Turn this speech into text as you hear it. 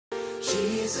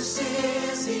Jesus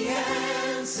is the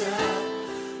answer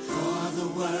for the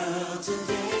world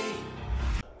today.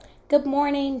 Good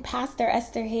morning, Pastor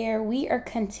Esther here. We are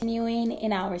continuing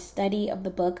in our study of the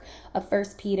book of 1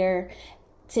 Peter.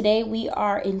 Today we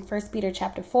are in 1 Peter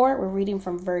chapter 4. We're reading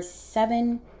from verse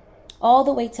 7 all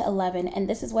the way to 11. And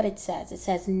this is what it says. It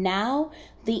says, "Now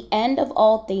the end of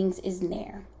all things is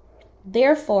near.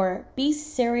 Therefore, be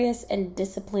serious and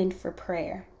disciplined for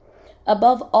prayer.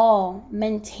 Above all,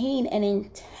 maintain an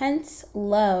intense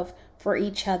love for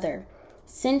each other,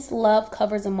 since love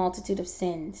covers a multitude of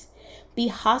sins. Be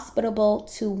hospitable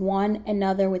to one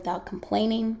another without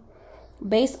complaining.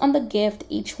 Based on the gift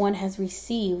each one has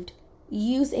received,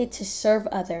 use it to serve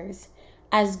others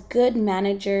as good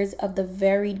managers of the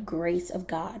varied grace of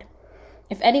God.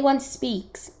 If anyone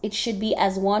speaks, it should be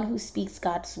as one who speaks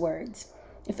God's words.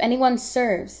 If anyone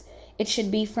serves, it should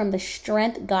be from the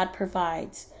strength God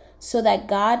provides, so that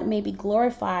God may be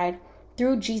glorified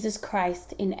through Jesus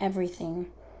Christ in everything.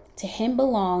 To him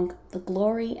belong the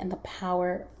glory and the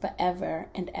power forever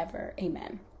and ever.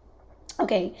 Amen."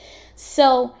 Okay,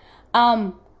 so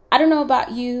I don't know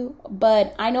about you,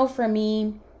 but I know for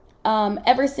me,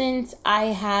 ever since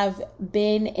I have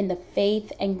been in the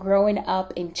faith and growing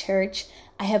up in church,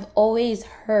 I have always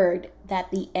heard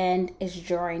that the end is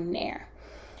drawing near.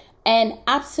 And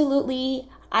absolutely,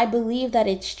 I believe that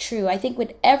it's true. I think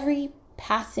with every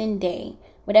passing day,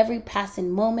 with every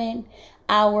passing moment,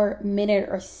 hour, minute,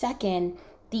 or second,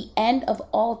 the end of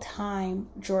all time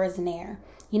draws near.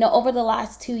 You know, over the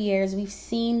last 2 years, we've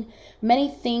seen many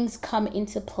things come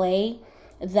into play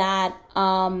that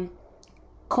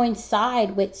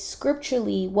coincide with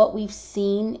scripturally what we've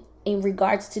seen in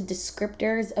regards to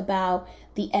descriptors about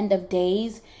the end of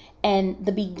days and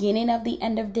the beginning of the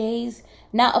end of days.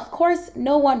 Now, of course,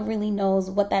 no one really knows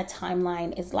what that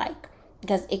timeline is like,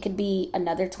 because it could be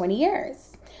another 20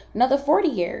 years, another 40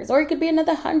 years, or it could be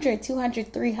another 100,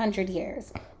 200, 300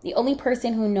 years. The only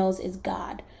person who knows is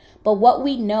God. But what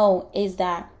we know is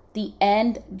that the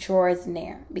end draws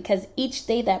near, because each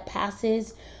day that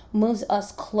passes moves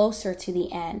us closer to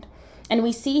the end. And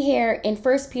we see here in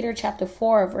 1 Peter chapter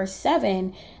 4, verse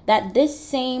 7, that this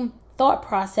same thought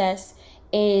process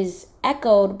is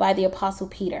echoed by the Apostle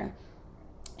Peter.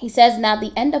 He says, "Now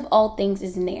the end of all things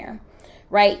is near,"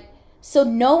 right? So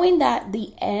knowing that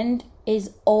the end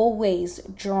is always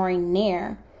drawing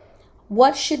near,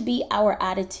 what should be our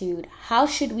attitude? How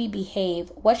should we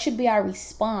behave? What should be our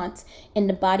response in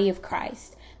the body of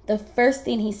Christ? The first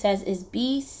thing he says is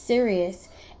be serious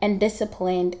and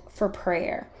disciplined for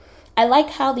prayer. I like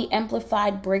how the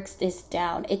Amplified breaks this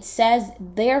down. It says,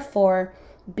 "Therefore,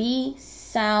 be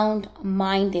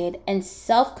sound-minded and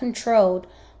self-controlled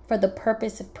for the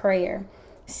purpose of prayer,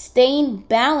 staying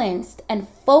balanced and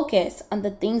focused on the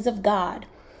things of God,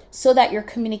 so that your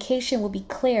communication will be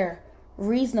clear,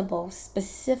 reasonable,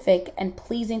 specific, and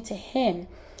pleasing to him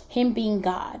being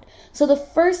God." So the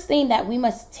first thing that we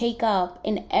must take up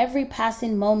in every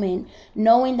passing moment,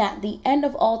 knowing that the end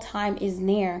of all time is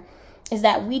near, is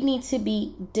that we need to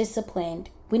be disciplined.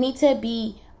 We need to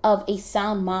be of a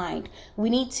sound mind. We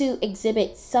need to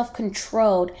exhibit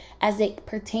self-control as it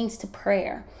pertains to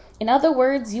prayer. In other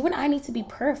words, you and I need to be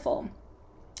prayerful.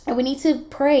 And we need to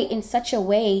pray in such a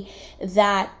way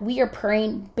that we are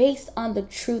praying based on the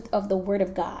truth of the Word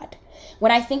of God.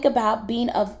 When I think about being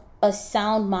of a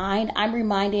sound mind, I'm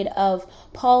reminded of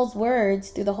Paul's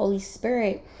words through the Holy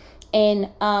Spirit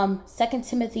in 2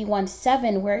 Timothy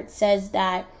 1:7, where it says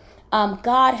that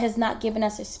God has not given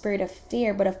us a spirit of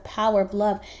fear, but of power, of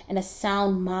love, and a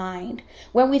sound mind.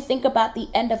 When we think about the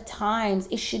end of times,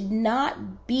 it should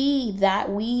not be that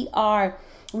we are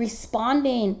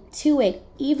responding to it,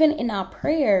 even in our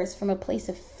prayers, from a place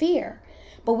of fear.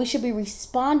 But we should be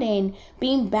responding,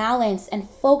 being balanced and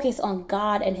focused on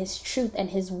God and his truth and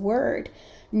his word,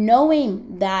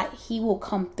 knowing that he will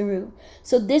come through.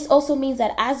 So this also means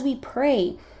that as we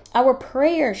pray, our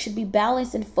prayer should be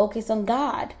balanced and focused on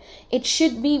God. It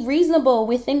should be reasonable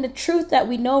within the truth that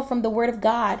we know from the Word of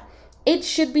God. It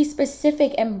should be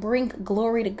specific and bring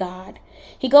glory to God.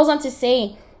 He goes on to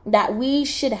say that we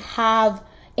should have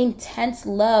intense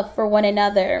love for one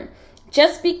another.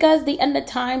 Just because the end of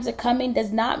times are coming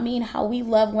does not mean how we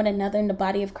love one another in the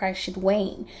body of Christ should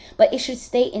wane, but it should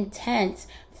stay intense,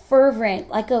 fervent,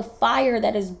 like a fire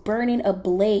that is burning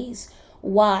ablaze.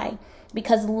 Why?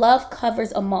 Because love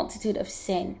covers a multitude of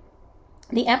sin.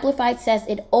 The Amplified says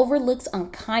it overlooks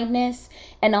unkindness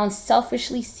and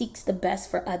unselfishly seeks the best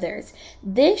for others.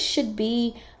 This should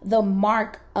be the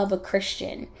mark of a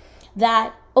Christian.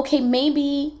 That, okay,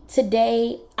 maybe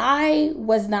today I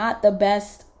was not the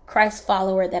best Christ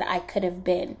follower that I could have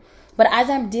been. But as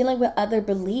I'm dealing with other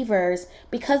believers,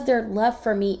 because their love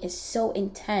for me is so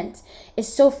intense,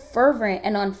 is so fervent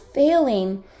and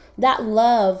unfailing, that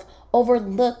love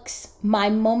overlooks my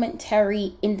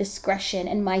momentary indiscretion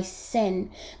and my sin.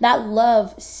 That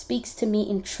love speaks to me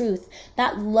in truth.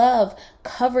 That love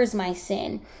covers my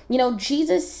sin. You know,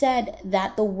 Jesus said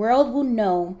that the world will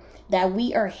know that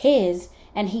we are his,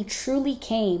 and he truly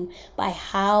came by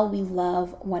how we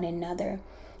love one another.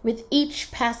 With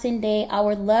each passing day,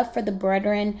 our love for the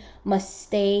brethren must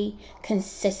stay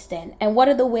consistent. And what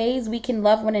are the ways we can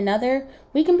love one another?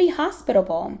 We can be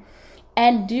hospitable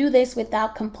and do this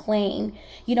without complaint.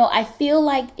 You know, I feel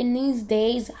like in these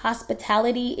days,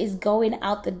 hospitality is going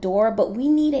out the door, but we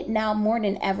need it now more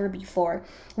than ever before.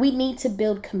 We need to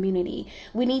build community.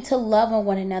 We need to love on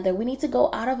one another. We need to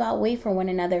go out of our way for one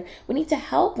another. We need to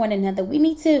help one another. We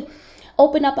need to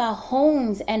open up our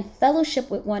homes and fellowship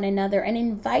with one another and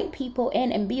invite people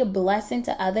in and be a blessing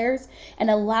to others and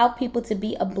allow people to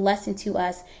be a blessing to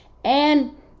us.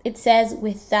 And it says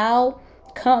without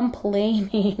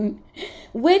complaining,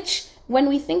 which when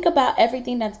we think about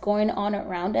everything that's going on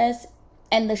around us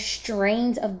and the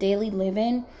strains of daily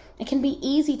living, it can be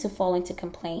easy to fall into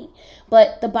complaint.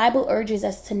 But the Bible urges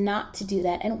us to not to do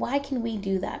that. And why can we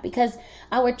do that? Because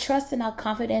our trust and our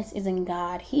confidence is in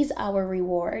God. He's our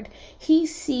reward. He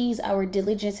sees our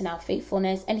diligence and our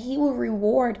faithfulness, and he will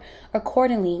reward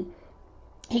accordingly.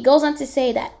 He goes on to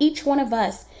say that each one of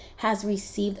us has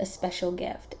received a special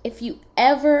gift. If you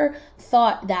ever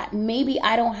thought that maybe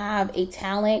I don't have a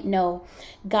talent, no,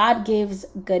 God gives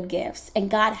good gifts,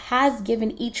 and God has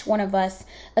given each one of us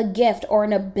a gift or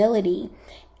an ability,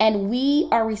 and we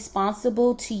are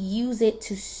responsible to use it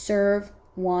to serve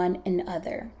one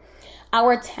another.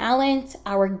 Our talent,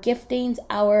 our giftings,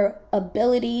 our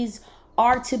abilities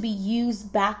are to be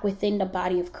used back within the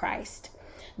body of Christ.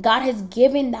 God has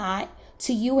given that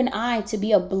to you and I to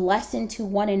be a blessing to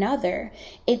one another.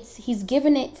 He's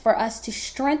given it for us to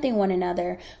strengthen one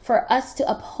another, for us to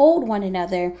uphold one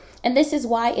another. And this is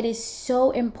why it is so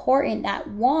important that,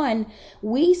 one,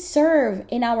 we serve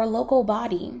in our local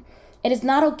body. It is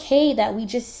not okay that we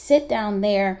just sit down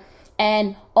there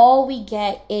and all we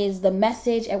get is the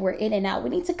message and we're in and out. We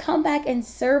need to come back and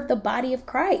serve the body of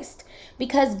Christ,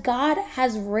 because God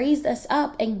has raised us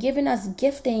up and given us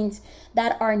giftings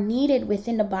that are needed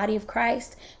within the body of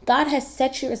Christ. God has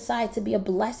set you aside to be a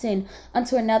blessing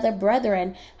unto another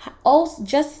brethren, also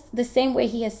just the same way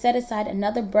he has set aside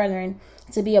another brethren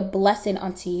to be a blessing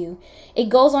unto you. It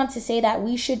goes on to say that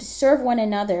we should serve one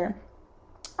another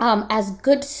as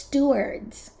good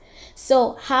stewards.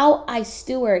 So how I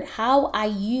steward, how I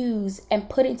use and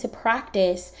put into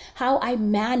practice, how I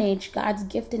manage God's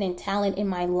gifting and talent in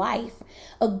my life.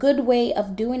 A good way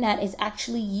of doing that is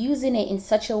actually using it in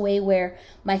such a way where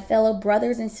my fellow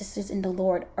brothers and sisters in the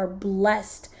Lord are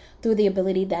blessed through the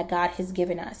ability that God has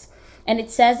given us. And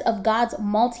it says of God's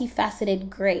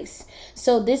multifaceted grace.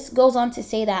 So this goes on to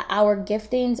say that our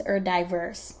giftings are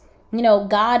diverse. You know,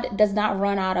 God does not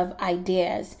run out of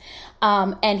ideas.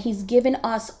 And he's given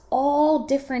us all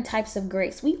different types of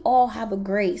grace. We all have a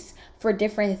grace for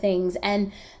different things.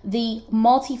 And the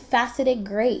multifaceted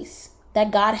grace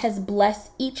that God has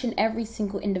blessed each and every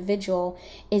single individual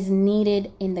is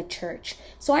needed in the church.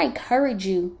 So I encourage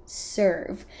you,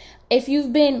 serve. If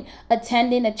you've been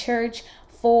attending a church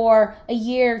for a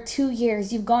year, 2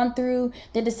 years, you've gone through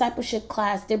the discipleship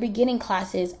class, their beginning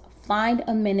classes, find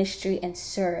a ministry and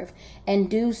serve, and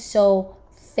do so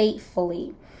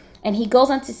faithfully. And he goes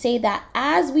on to say that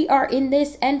as we are in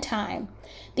this end time,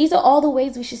 these are all the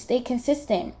ways we should stay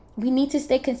consistent. We need to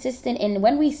stay consistent. And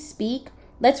when we speak,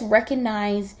 let's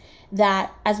recognize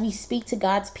that as we speak to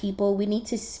God's people, we need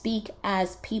to speak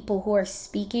as people who are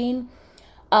speaking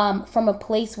from a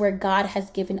place where God has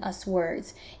given us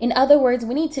words. In other words,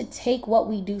 we need to take what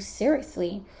we do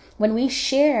seriously. When we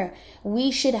share,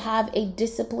 we should have a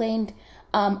disciplined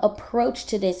approach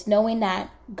to this, knowing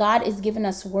that God is giving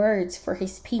us words for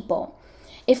his people.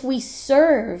 If we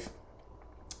serve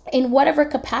in whatever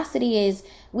capacity is,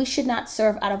 we should not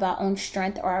serve out of our own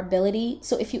strength or our ability.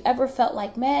 So if you ever felt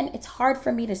like, man, it's hard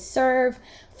for me to serve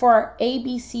for A,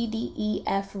 B, C, D, E,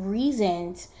 F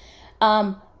reasons,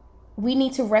 we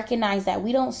need to recognize that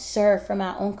we don't serve from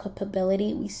our own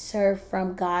capability. We serve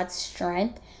from God's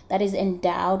strength that is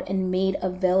endowed and made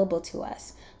available to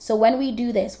us. So when we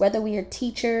do this, whether we are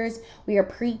teachers, we are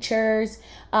preachers,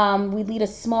 we lead a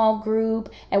small group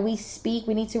and we speak,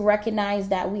 we need to recognize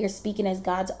that we are speaking as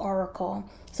God's oracle.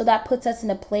 So that puts us in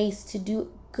a place to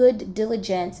do good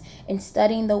diligence in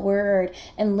studying the word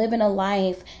and living a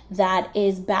life that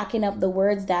is backing up the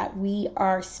words that we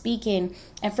are speaking.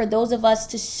 And for those of us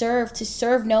to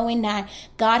serve knowing that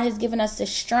God has given us the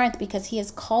strength because he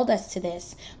has called us to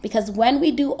this. Because when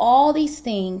we do all these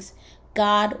things,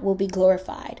 God will be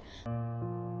glorified.